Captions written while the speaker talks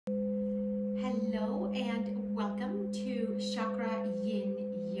Hello and welcome to Chakra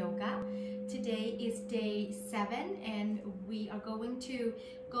Yin Yoga. Today is day 7 and we are going to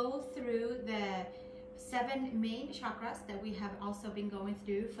go through the 7 main chakras that we have also been going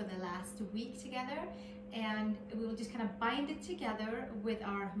through for the last week together, and we will just kind of bind it together with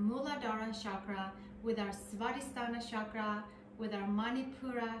our Muladhara chakra, with our Svadisthana chakra, with our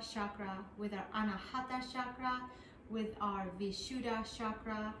Manipura chakra, with our Anahata chakra, with our Visuddha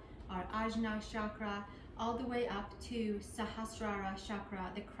chakra, our Ajna chakra, all the way up to Sahasrara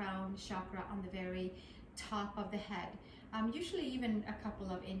chakra, the crown chakra on the very top of the head, usually even a couple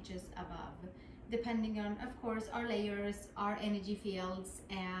of inches above, depending on, of course, our layers, our energy fields,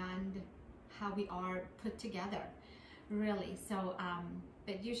 and how we are put together, really. So,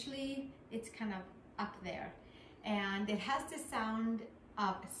 but usually it's kind of up there, and it has the sound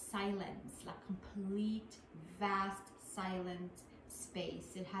of silence, like complete, vast, silent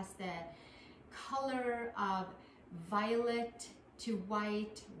space. It has the color of violet to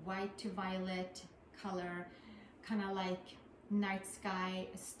white, white to violet color, kind of like night sky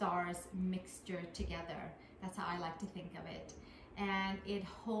stars mixture together. That's how I like to think of it. And it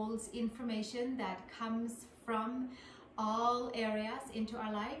holds information that comes from all areas into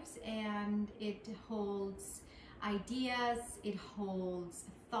our lives, and it holds ideas, it holds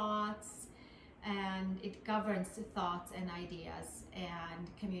thoughts, and it governs thoughts and ideas and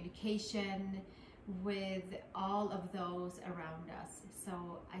communication with all of those around us.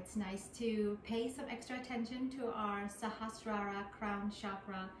 So it's nice to pay some extra attention to our Sahasrara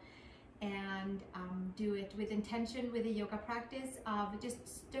CrownChakra and do it with intention, with a yoga practice of just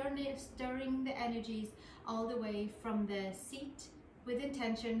stirring the energies all the way from the seat with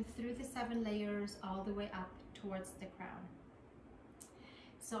intention through the 7 layers all the way up towards the crown.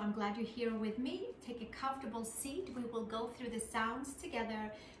 So I'm glad you're here with me. Take a comfortable seat. We will go through the sounds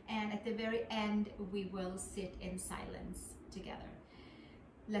together, and at the very end, we will sit in silence together.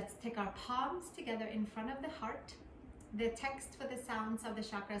 Let's take our palms together in front of the heart. The text for the sounds of the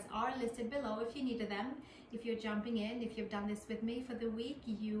chakras are listed below if you needed them. If you're jumping in, if you've done this with me for the week,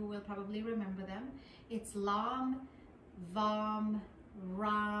 you will probably remember them. It's LAM, VAM,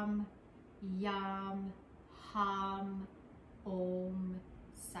 RAM, YAM, HAM, OM,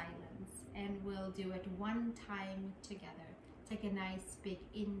 silence, and we'll do it one time together. Take a nice big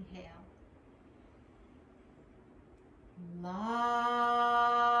inhale. LAM,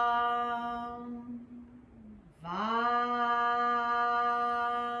 VAM,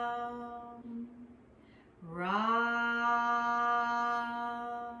 RAM,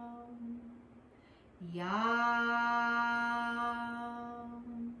 YAM,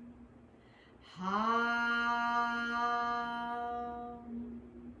 HAM,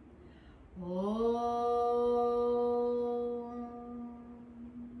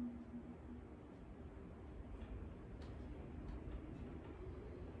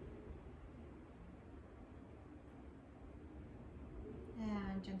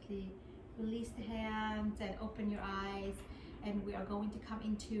 gently release the hands and open your eyes, and we are going to come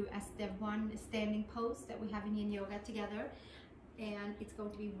into a step 1 standing pose that we have in Yin Yoga together, and it's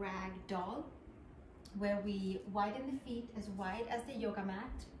going to be ragdoll, where we widen the feet as wide as the yoga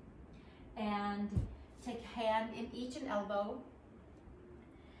mat and take hand in each and elbow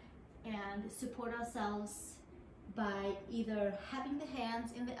and support ourselves by either having the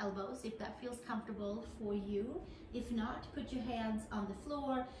hands in the elbows if that feels comfortable for you. If not, put your hands on the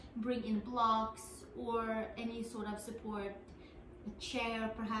floor, bring in blocks or any sort of support, a chair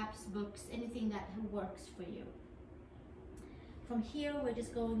perhaps, books, anything that works for you. From here, we're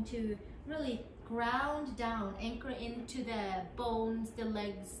just going to really ground down, anchor into the bones, the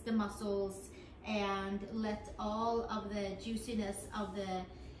legs, the muscles, and let all of the juiciness of the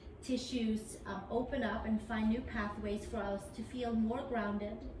tissues open up and find new pathways for us to feel more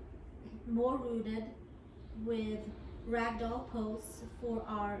grounded, more rooted, with ragdoll pose for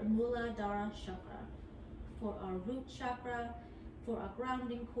our Muladhara chakra, for our root chakra, for our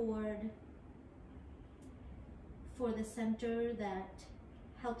grounding cord, for the center that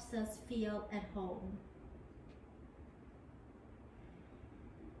helps us feel at home.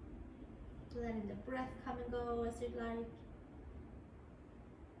 Letting the breath come and go as you'd like.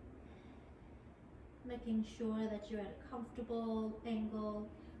 Making sure that you're at a comfortable angle,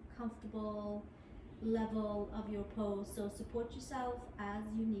 comfortable level of your pose. So support yourself as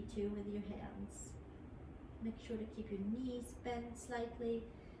you need to with your hands. Make sure to keep your knees bent slightly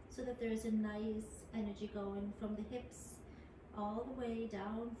so that there's a nice energy going from the hips all the way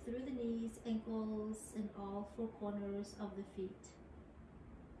down through the knees, ankles, and all 4 corners of the feet.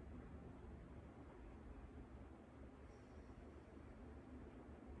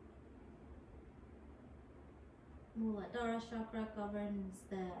 Muladhara chakra governs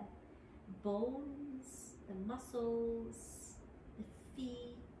the bones, the muscles, the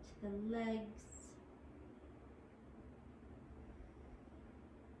feet, the legs.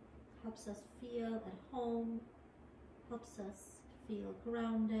 Helps us feel at home, helps us feel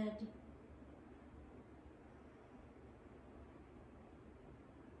grounded.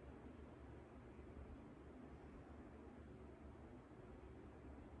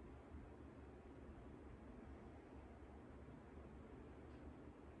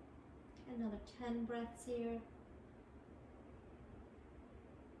 Another 10 breaths here.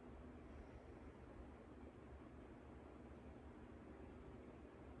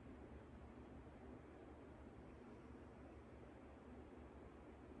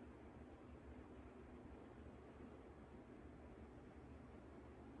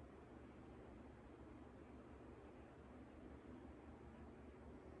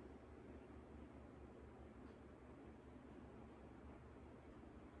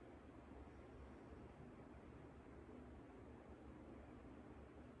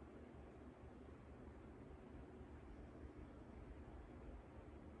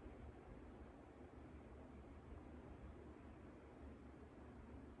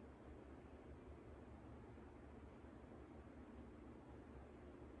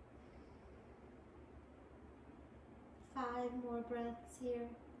 Five more breaths here.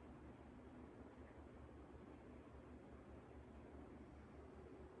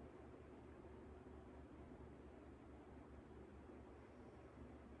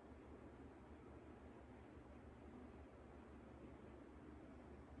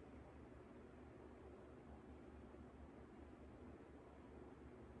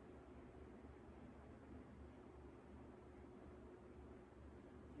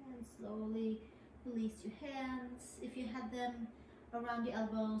 And slowly release your hands, if you had them, around your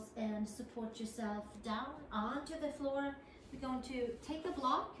elbows, and support yourself down onto the floor. We're going to take a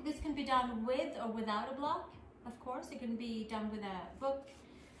block. This can be done with or without a block. Of course, it can be done with a book,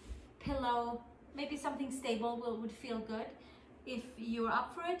 pillow, maybe something stable would feel good if you're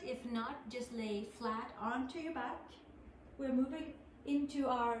up for it. If not, just lay flat onto your back. We're moving into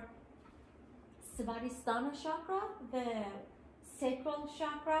our Svadisthana chakra, the sacral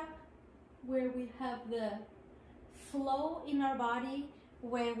chakra, where we have the flow in our body,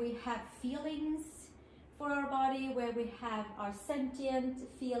 where we have feelings for our body, where we have our sentient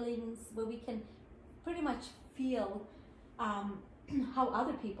feelings, where we can pretty much feel how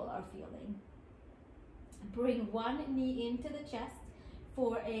other people are feeling. Bring one knee into the chest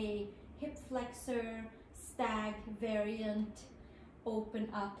for a hip flexor stag variant. Open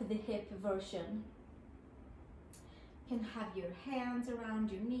up the hip version. You can have your hands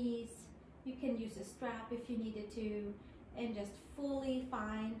around your knees. You can use a strap if you needed to, and just fully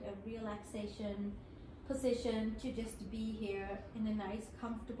find a relaxation position to just be here in a nice,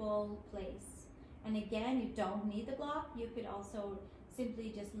 comfortable place. And again, you don't need the block. You could also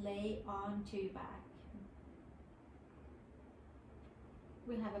simply just lay onto your back.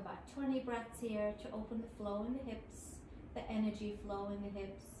 We have about 20 breaths here to open the flow in the hips, the energy flow in the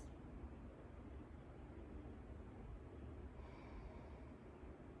hips.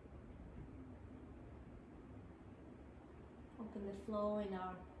 Open the flow in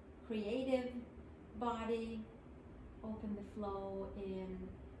our creative body. Open the flow in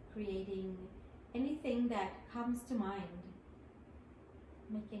creating anything that comes to mind.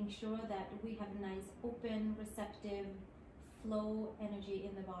 Making sure that we have a nice, open, receptive flow energy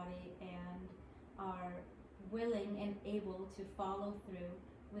in the body and are willing and able to follow through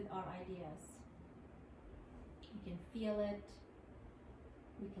with our ideas. We can feel it.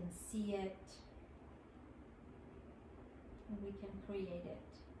 We can see it. And we can create it.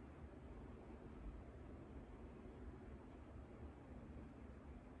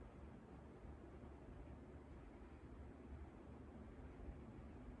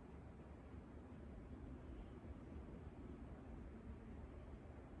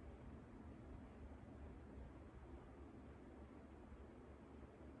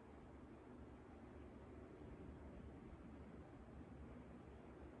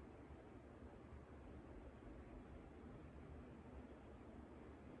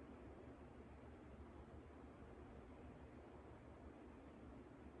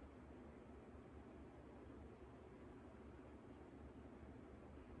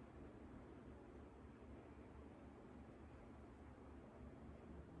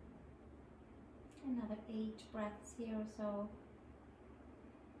 Another 8 breaths here or so.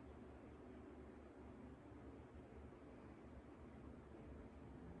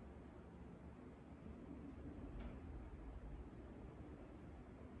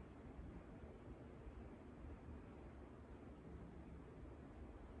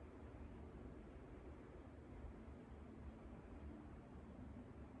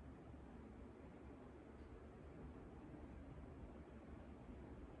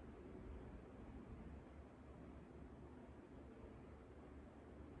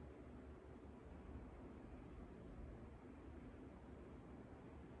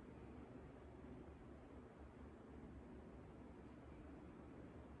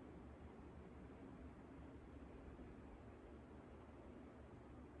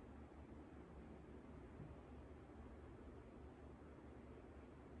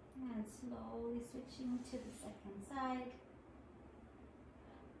 slowly switching to the second side.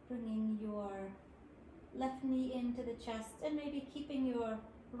 Bringing your left knee into the chest and maybe keeping your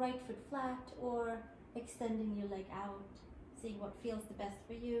right foot flat or extending your leg out. Seeing what feels the best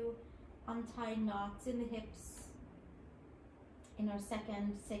for you. Untie knots in the hips in our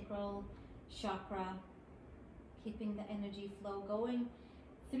second sacral chakra. Keeping the energy flow going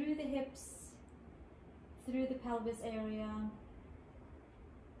through the hips, through the pelvis area.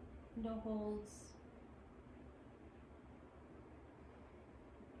 No holds.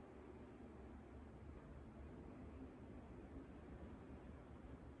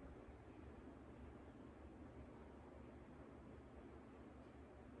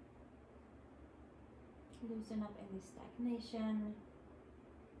 Loosen up any stagnation.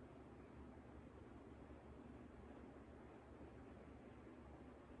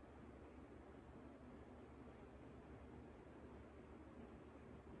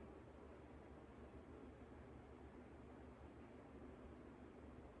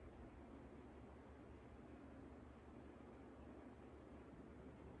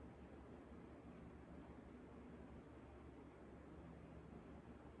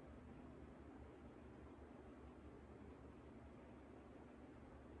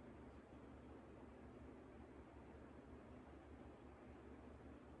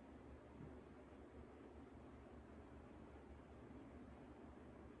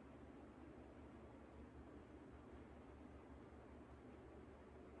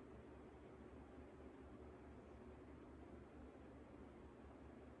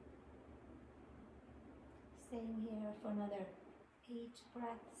 Staying here for another 8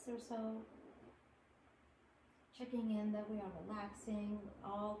 breaths or so. Checking in that we are relaxing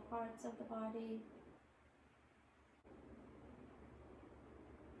all parts of the body.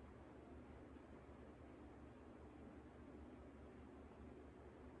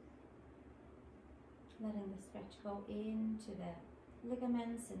 Letting the stretch go into the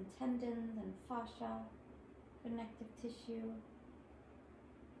ligaments and tendons and fascia, connective tissue.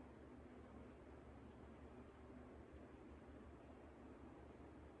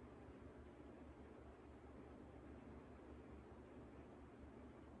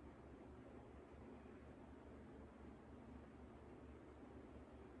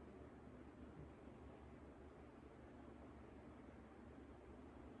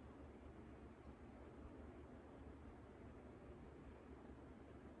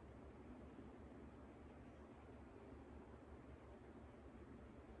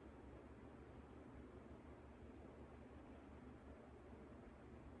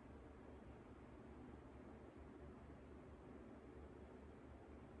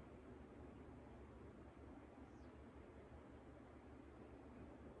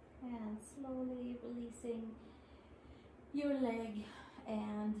 And slowly releasing your leg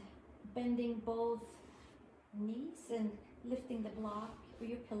and bending both knees and lifting the block or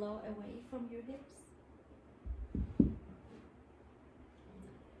your pillow away from your hips.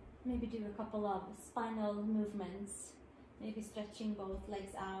 Maybe do a couple of spinal movements, maybe stretching both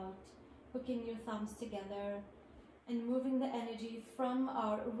legs out, hooking your thumbs together and moving the energy from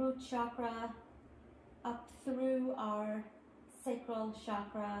our root chakra up through our sacral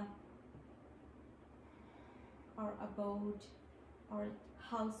chakra, our abode, our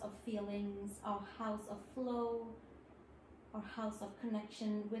house of feelings, our house of flow, our house of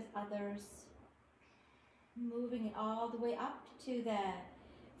connection with others. Moving it all the way up to the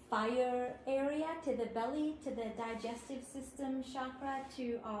fire area, to the belly, to the digestive system chakra,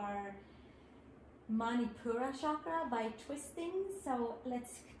 to our Manipura chakra by twisting. So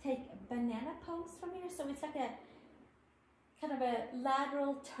let's take a banana pose from here. So it's like a kind of a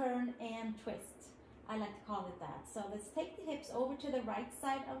lateral turn and twist. I like to call it that. So let's take the hips over to the right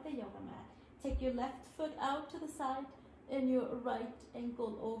side of the yoga mat. Take your left foot out to the side and your right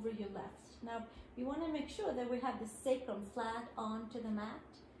ankle over your left. Now we want to make sure that we have the sacrum flat onto the mat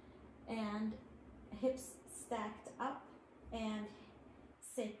and hips stacked up and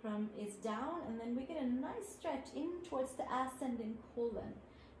sacrum is down, and then we get a nice stretch in towards the ascending colon,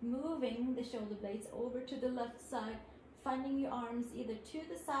 moving the shoulder blades over to the left side, finding your arms either to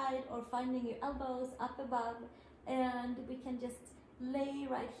the side or finding your elbows up above, and we can just lay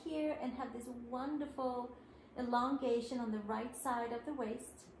right here and have this wonderful elongation on the right side of the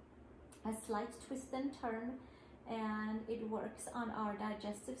waist, a slight twist and turn, and it works on our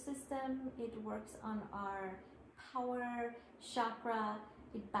digestive system, it works on our power chakra,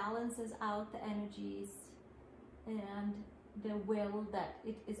 it balances out the energies and the will that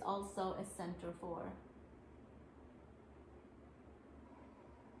it is also a center for.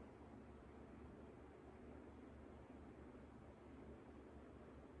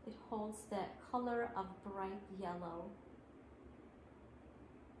 It holds the color of bright yellow.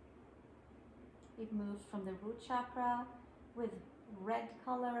 It moves from the root chakra with red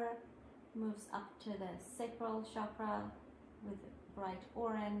color, moves up to the sacral chakra with bright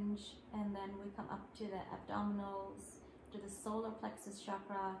orange, and then we come up to the abdominals, to the solar plexus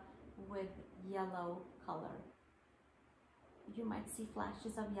chakra with yellow color. You might see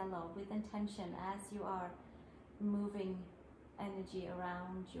flashes of yellow with intention as you are moving energy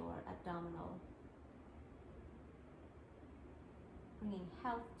around your abdominal, bringing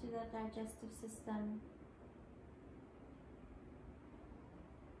health to the digestive system.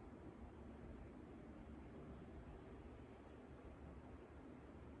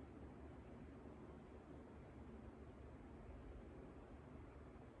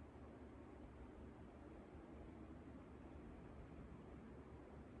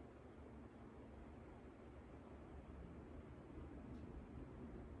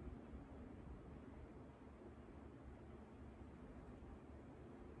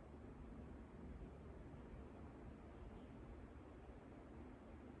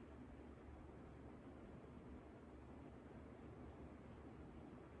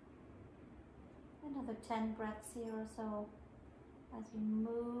 Another 10 breaths here or so as we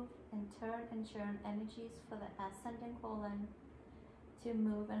move and turn and churn energies for the ascending colon to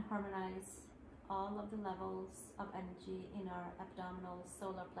move and harmonize all of the levels of energy in our abdominal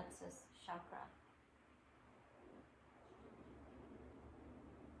solar plexus chakra.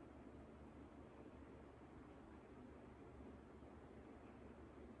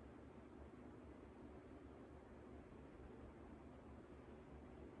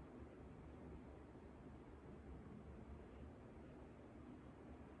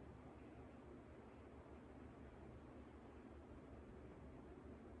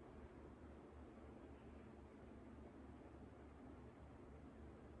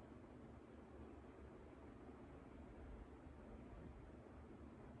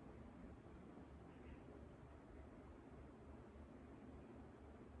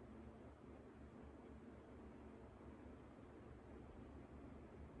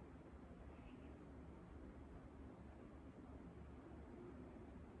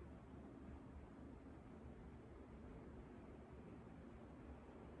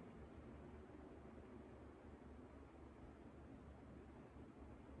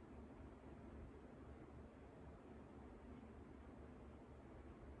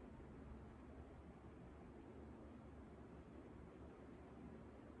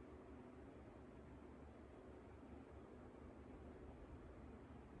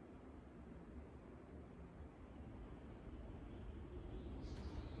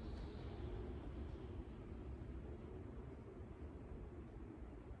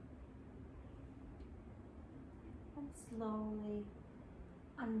 Slowly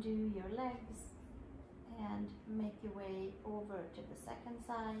undo your legs and make your way over to the second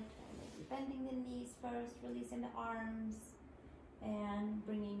side. Maybe bending the knees first, releasing the arms, and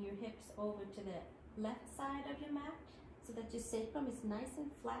bringing your hips over to the left side of your mat so that your sacrum is nice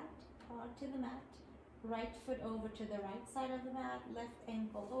and flat onto the mat. Right foot over to the right side of the mat, left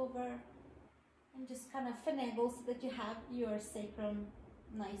ankle over, and just kind of finagle so that you have your sacrum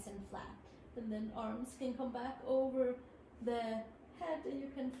nice and flat. And then arms can come back over the head and you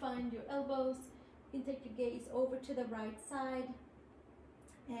can find your elbows. You can take your gaze over to the right side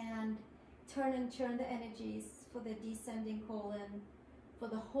and turn and churn the energies for the descending colon, for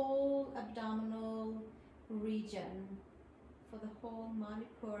the whole abdominal region, for the whole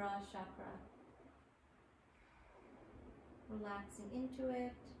Manipura chakra. Relaxing into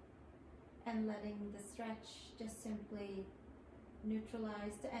it and letting the stretch just simply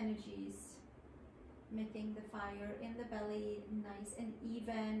neutralize the energies, making the fire in the belly nice and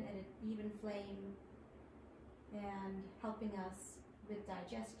an even flame, and helping us with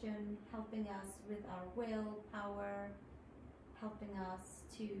digestion, helping us with our willpower, helping us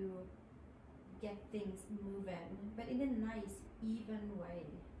to get things moving, but in a nice, even way.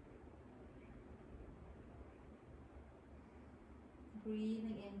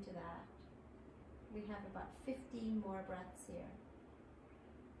 Breathing into that. We have about 15 more breaths here.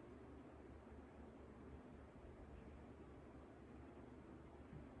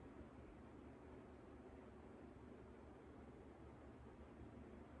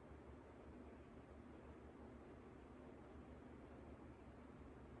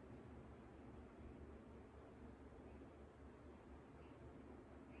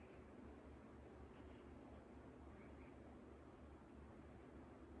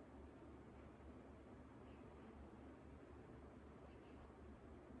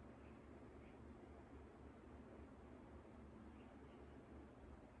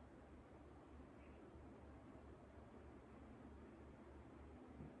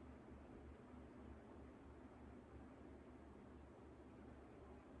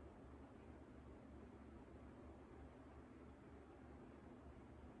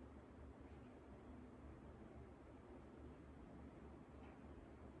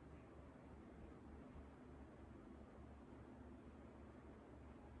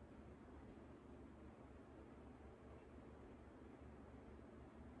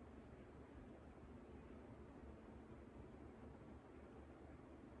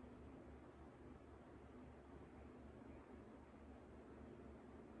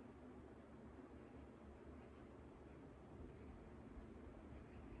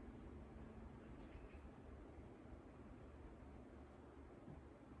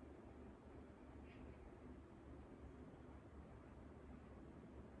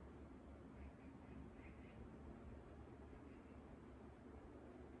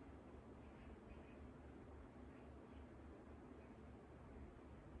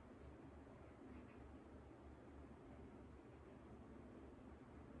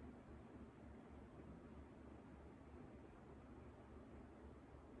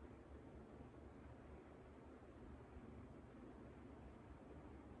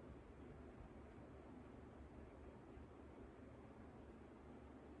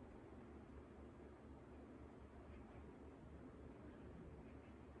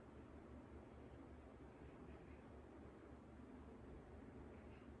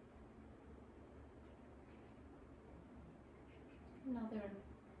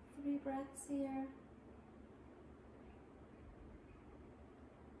 breaths here.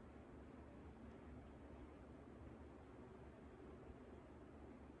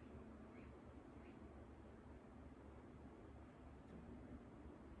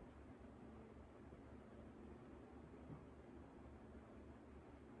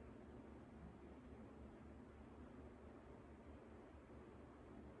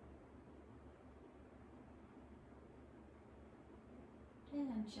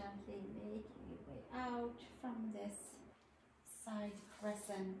 And gently making your way out from this side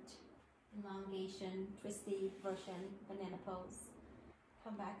crescent elongation, twisty version, banana pose.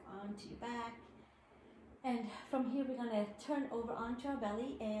 Come back onto your back. And from here, we're going to turn over onto our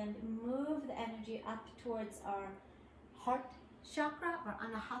belly and move the energy up towards our heart chakra or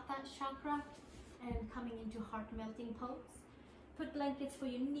Anahata chakra and coming into heart melting pose. Put blankets for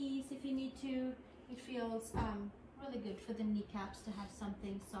your knees if you need to. It feels really good for the kneecaps to have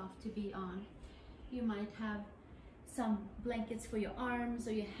something soft to be on. You might have some blankets for your arms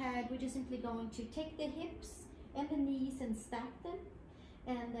or your head. We're just simply going to take the hips and the knees and stack them.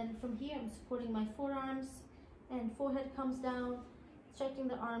 And then from here, I'm supporting my forearms and forehead comes down, stretching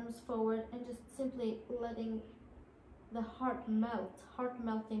the arms forward and just simply letting the heart melt, heart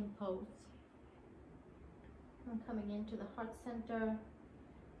melting pose. I'm coming into the heart center,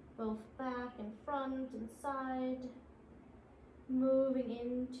 both back and front and side, moving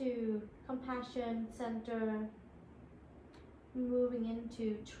into compassion center, moving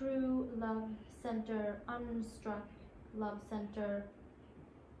into true love center, unstruck love center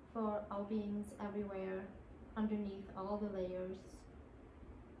for all beings everywhere, underneath all the layers.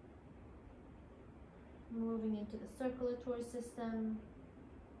 Moving into the circulatory system,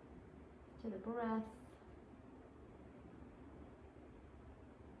 to the breath.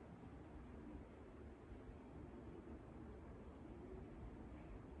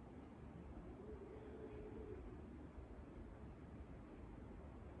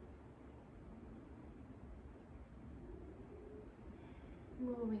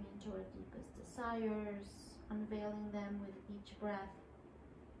 Moving into our deepest desires, unveiling them with each breath.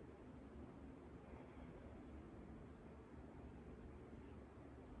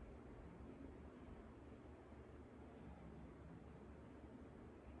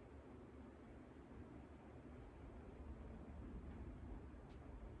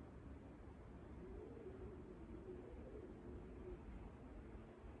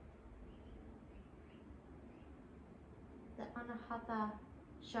 The Anahata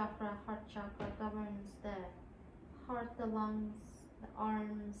chakra, heart chakra, governs the heart, the lungs, the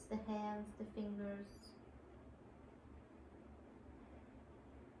arms, the hands, the fingers.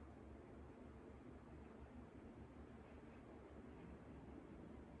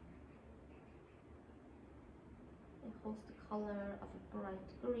 It holds the color of a bright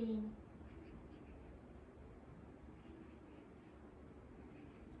green.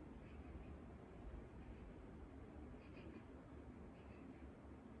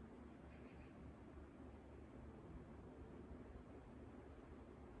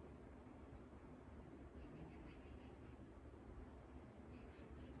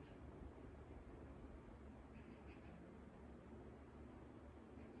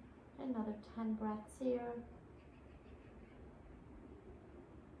 Another 10 breaths here.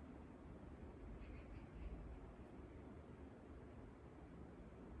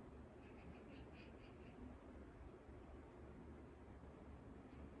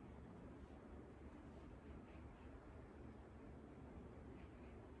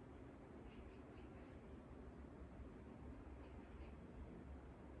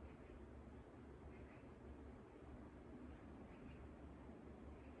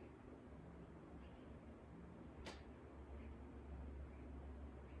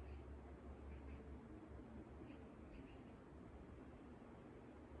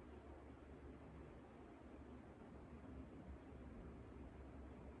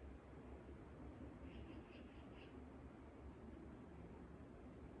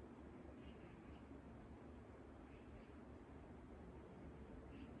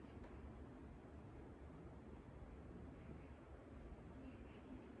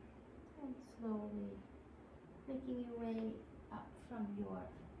 And slowly making your way up from your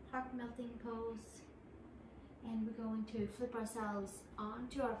heart melting pose. And we're going to flip ourselves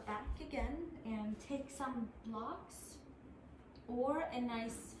onto our back again and take some blocks or a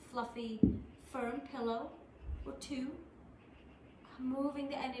nice fluffy firm pillow or two. Moving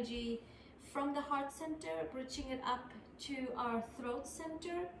the energy from the heart center, bridging it up to our throat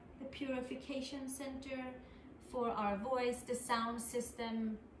center, the purification center for our voice, the sound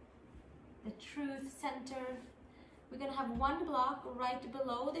system, the truth center, We're going to have one block right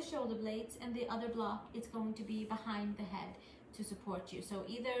below the shoulder blades, and the other block is going to be behind the head to support you. So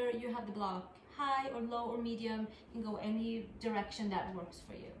either you have the block high or low or medium, you can go any direction that works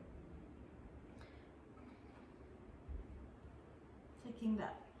for you. Taking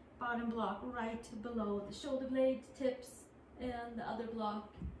that bottom block right below the shoulder blade tips, and the other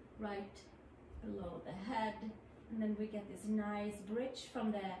block right below the head, and then we get this nice bridge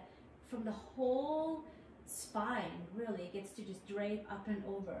from the whole spine. Really gets to just drape up and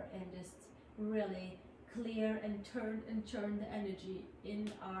over and just really clear and turn the energy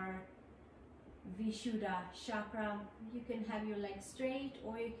in our Visuddha chakra. You can have your legs straight,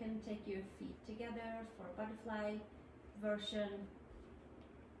 or you can take your feet together for a butterfly version.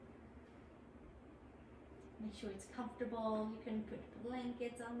 Make sure it's comfortable. You can put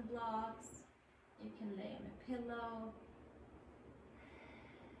blankets on the blocks. You can lay on a pillow.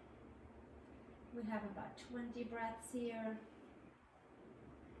 We have about 20 breaths here.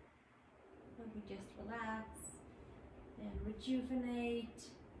 Where we just relax and rejuvenate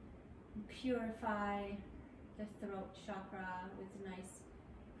and purify the throat chakra with a nice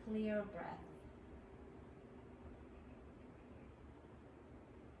clear breath.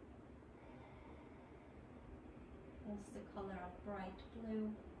 That's the color of bright blue.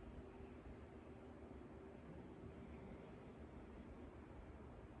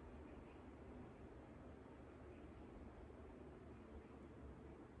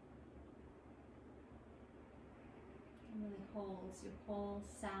 It really holds your whole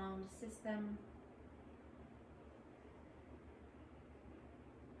sound system.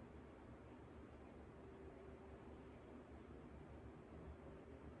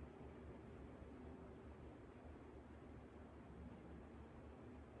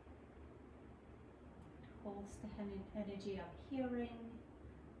 Holds the energy of hearing,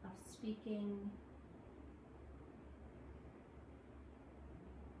 of speaking,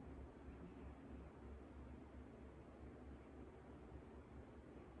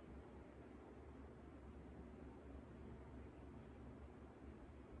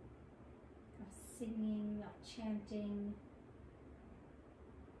 of singing, of chanting.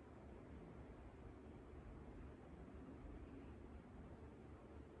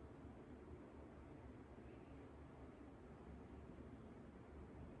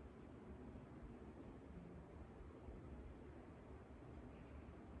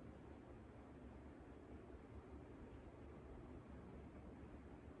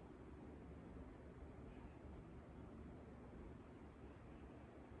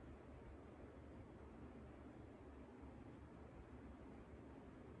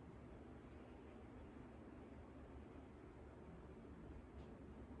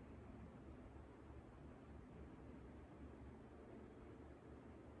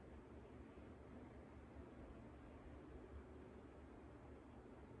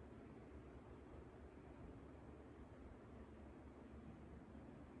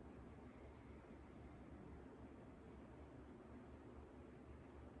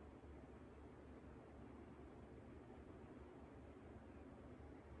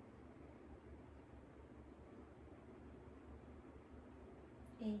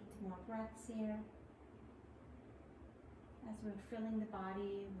 Eight more breaths here as we're filling the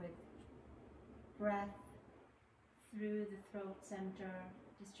body with breath through the throat center,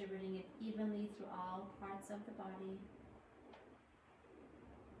 distributing it evenly through all parts of the body.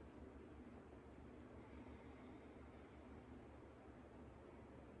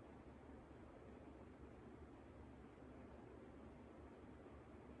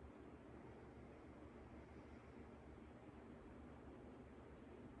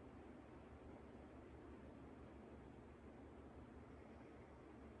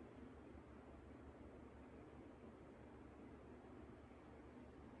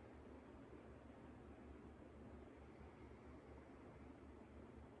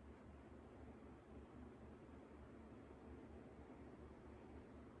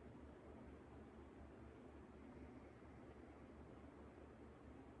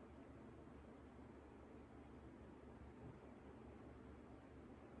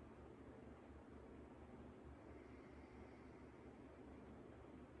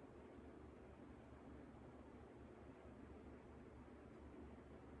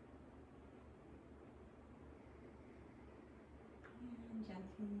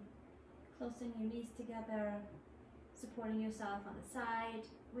 Gently closing your knees together, supporting yourself on the side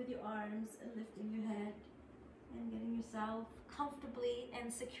with your arms and lifting your head and getting yourself comfortably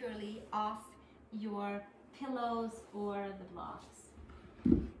and securely off your pillows or the blocks.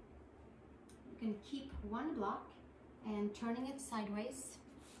 You can keep one block and turning it sideways,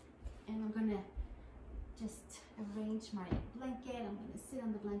 and I'm gonna just arrange my blanket. I'm going to sit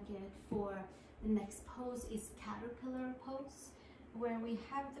on the blanket for the next pose is caterpillar pose, where we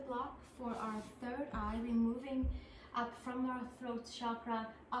have the block for our third eye. We're moving up from our throat chakra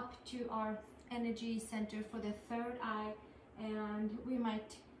up to our energy center for the third eye, and we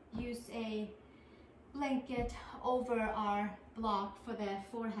might use a blanket over our block for the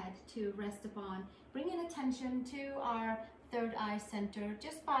forehead to rest upon, bringing attention to our third eye center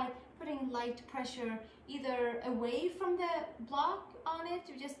just by putting light pressure either away from the block on it,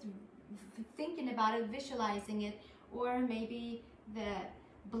 just thinking about it, visualizing it, or maybe the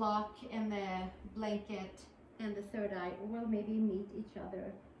block and the blanket and the third eye will maybe meet each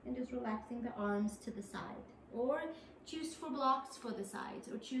other, and just relaxing the arms to the side, or choose for blocks for the sides,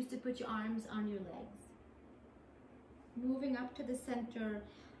 or choose to put your arms on your legs. Moving up to the center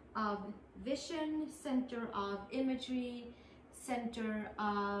of vision, center of imagery, center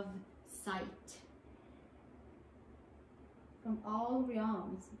of sight. From all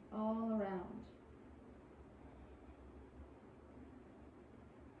realms, all around.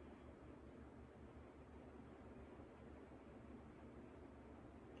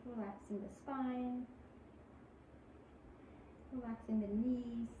 Relaxing the spine, relaxing the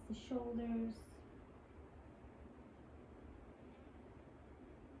knees, the shoulders.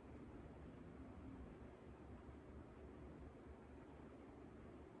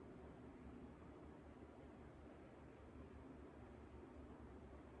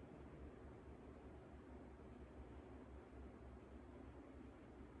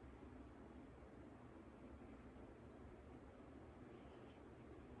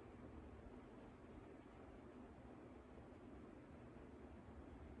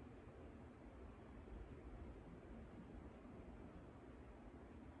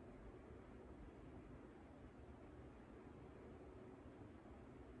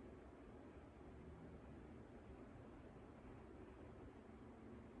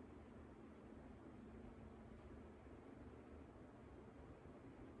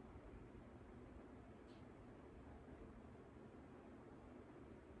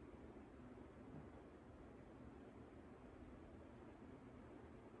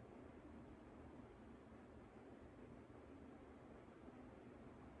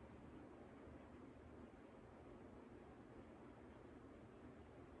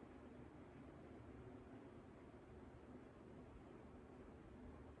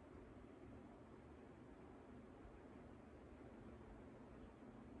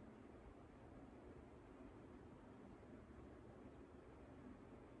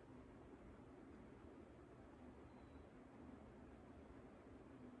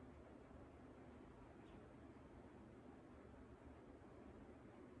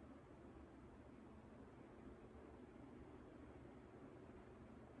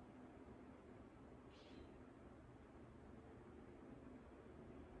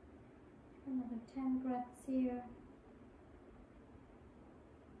 Another 10 breaths here.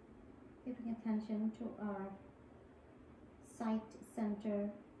 Giving attention to our sight center,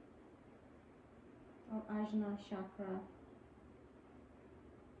 our Ajna chakra,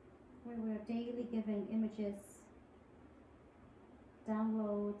 where we're daily giving images,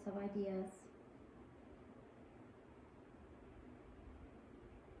 downloads of ideas.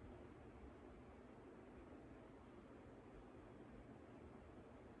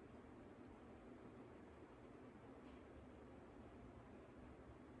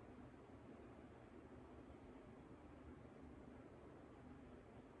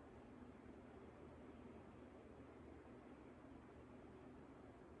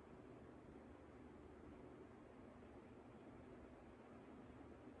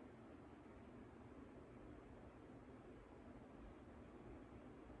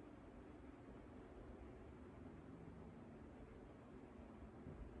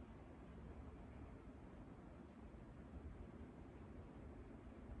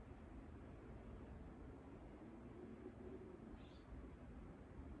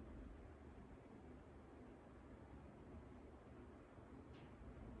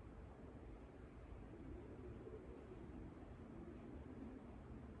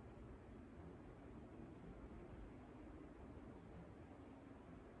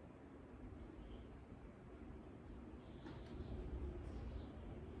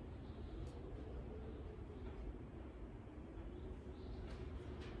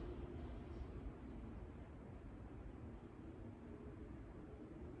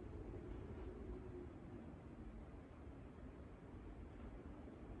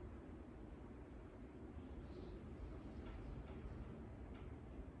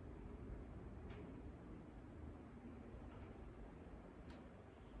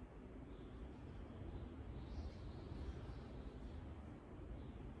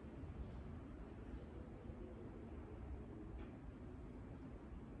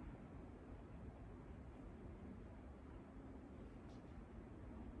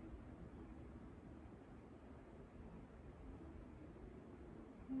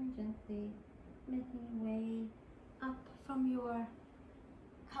 gently making your way up from your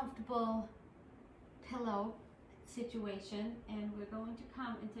comfortable pillow situation, and we're going to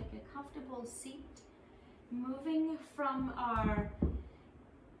come and take a comfortable seat, moving from our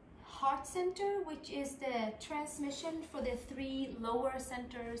heart center, which is the transmission for the 3 lower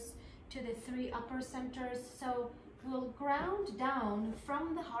centers to the 3 upper centers. So we'll ground down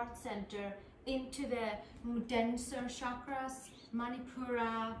from the heart center into the denser chakras,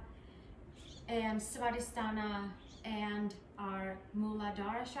 Manipura and Svadisthana and our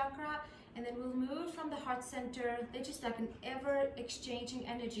Muladhara chakra. And then we'll move from the heart center. They're just like an ever-exchanging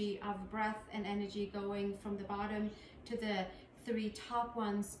energy of breath and energy going from the bottom to the 3 top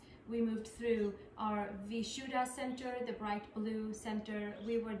ones. We moved through our Visuddha center, the bright blue center.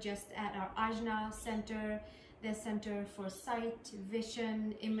 We were just at our Ajna center, the center for sight,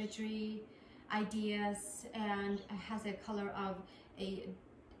 vision, imagery, ideas, and has a color of a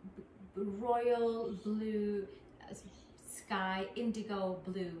royal blue sky, indigo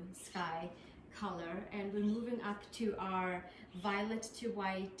blue sky color. And we're moving up to our violet to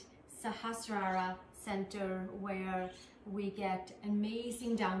white Sahasrara center, where we get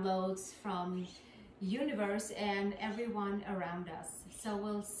amazing downloads from universe and everyone around us. So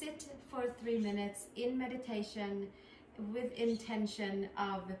we'll sit for 3 minutes in meditation with intention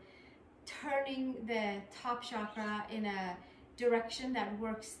of turning the top chakra in a direction that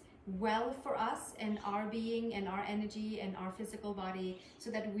works well for us and our being and our energy and our physical body, so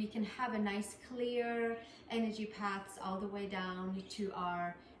that we can have a nice clear energy paths all the way down to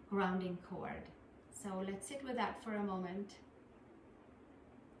our grounding cord. So let's sit with that for a moment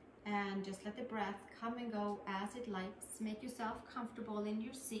and just let the breath come and go as it likes. Make yourself comfortable in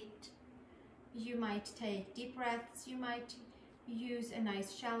your seat. You might take deep breaths, you might use a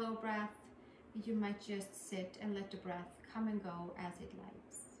nice shallow breath, you might just sit and let the breath come and go as it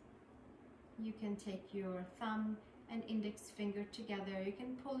likes. You can take your thumb and index finger together. You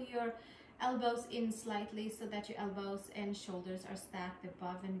can pull your elbows in slightly so that your elbows and shoulders are stacked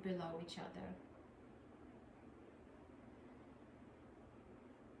above and below each other.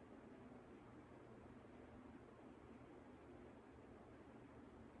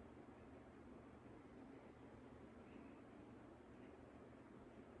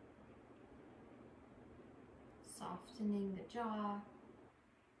 Softening the jaw.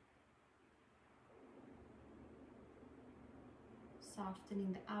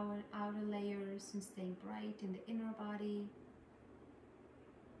 Softening the outer layers and staying bright in the inner body.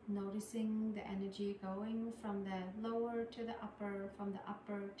 Noticing the energy going from the lower to the upper, from the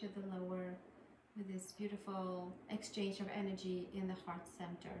upper to the lower, with this beautiful exchange of energy in the heart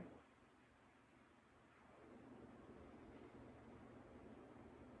center.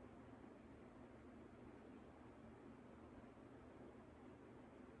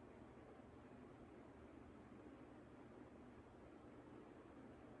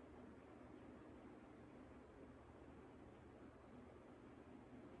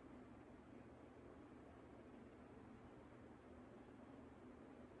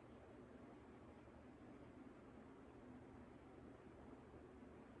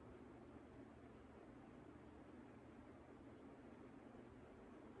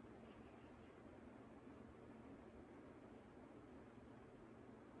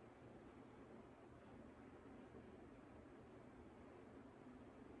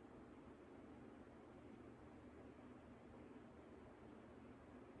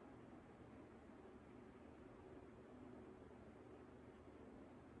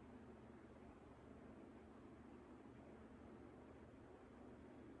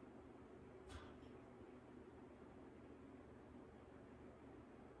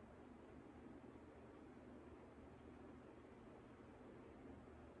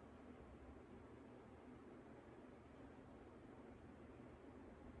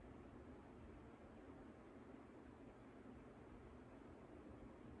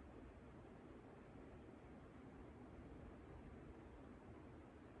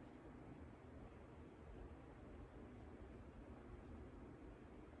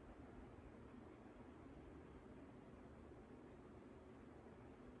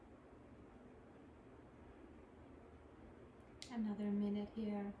 Another minute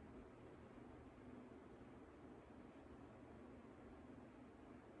here.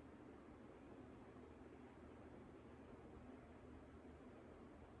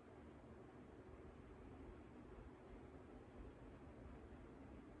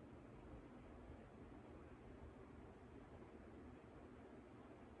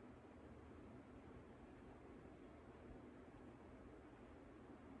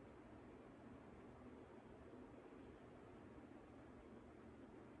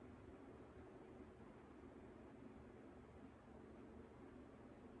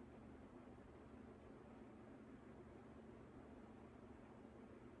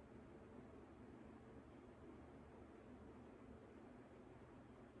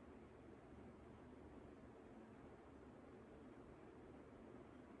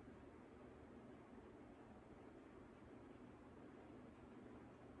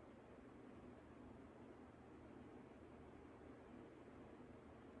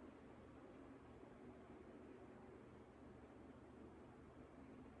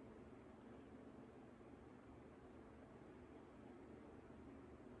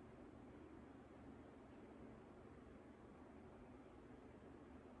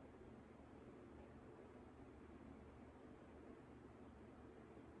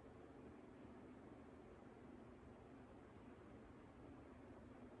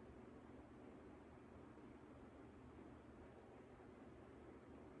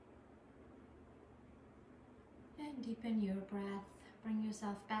 deepen your breath. Bring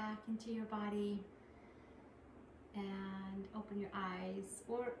yourself back into your body and open your eyes,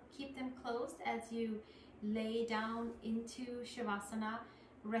 or keep them closed as you lay down into Shavasana,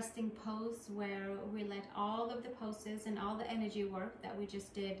 resting pose, where we let all of the poses and all the energy work that we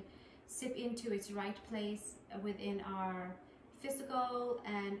just did sip into its right place within our physical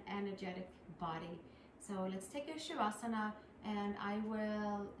and energetic body. So let's take a Shavasana, and I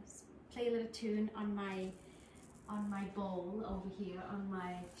will play a little tune on my bowl over here, on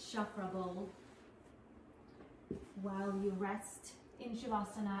my chakra bowl, while you rest in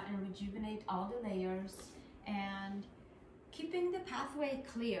Shavasana and rejuvenate all the layers, and keeping the pathway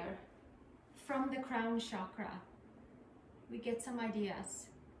clear from the crown chakra. We get some ideas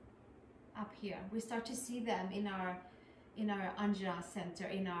up here. We start to see them in our Ajna center,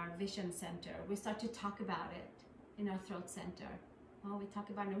 in our vision center. We start to talk about it in our throat center. Well, we talk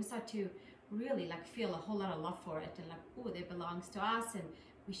about it, and we start to really like feel a whole lot of love for it, and like, oh, it belongs to us, and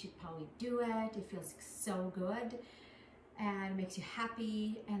we should probably do it. It feels so good and makes you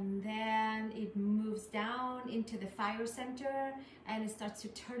happy. And then it moves down into the fire center, and it starts to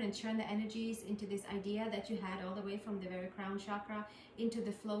turn and churn the energies into this idea that you had all the way from the very crown chakra into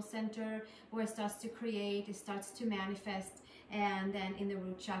the flow center, where it starts to create, it starts to manifest. And then in the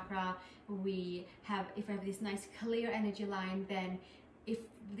root chakra, if we have this nice clear energy line, then if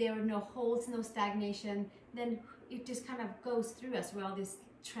there are no holes, no stagnation, then it just kind of goes through us. We're all this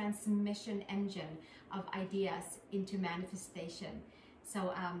transmission engine of ideas into manifestation.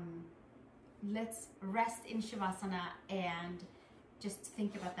 So let's rest in Shavasana and just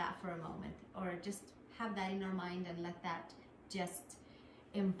think about that for a moment, or just have that in our mind and let that just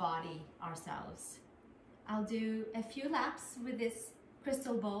embody ourselves. I'll do a few laps with this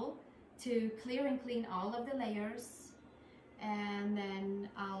crystal bowl to clear and clean all of the layers, and then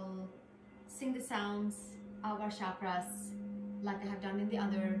I'll sing the sounds of our chakras like I have done in the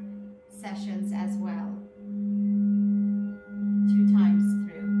other sessions as well, 2 times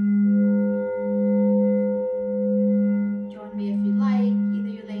through. Join me if you like, either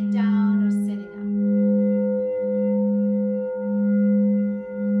you're laying down or sitting up.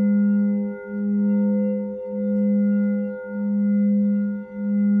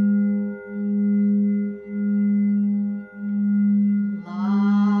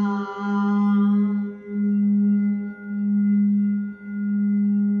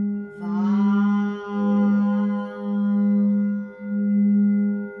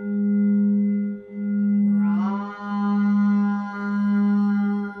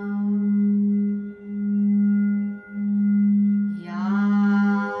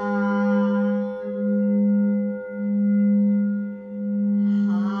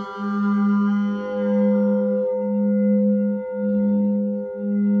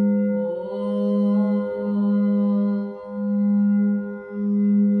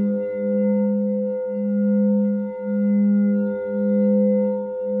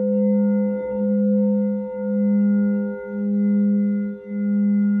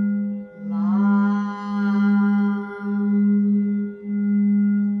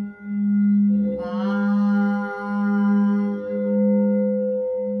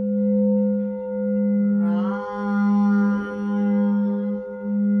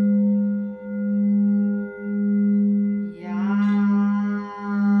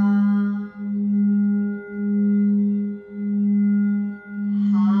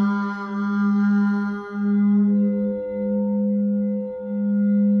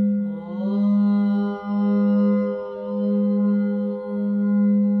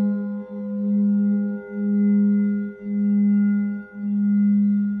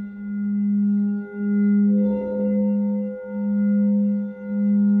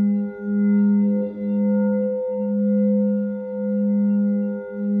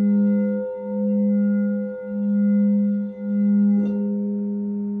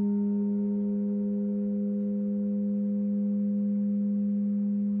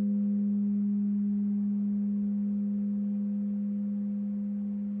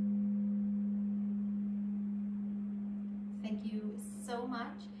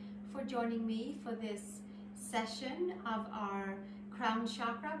 Joining me for this session of our crown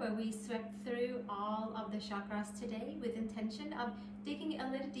chakra, where we swept through all of the chakras today with intention of digging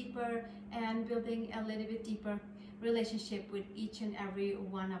a little deeper and building a little bit deeper relationship with each and every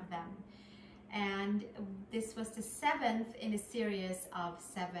one of them. And this was the 7th in a series of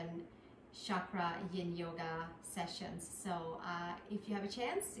 7 chakra yin yoga sessions. So if you have a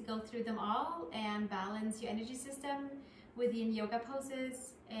chance to go through them all and balance your energy system with yin yoga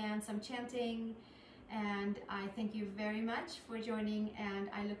poses and some chanting. And I thank you very much for joining, and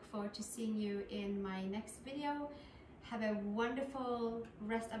I look forward to seeing you in my next video. Have a wonderful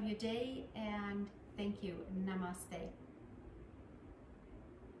rest of your day, and thank you. Namaste.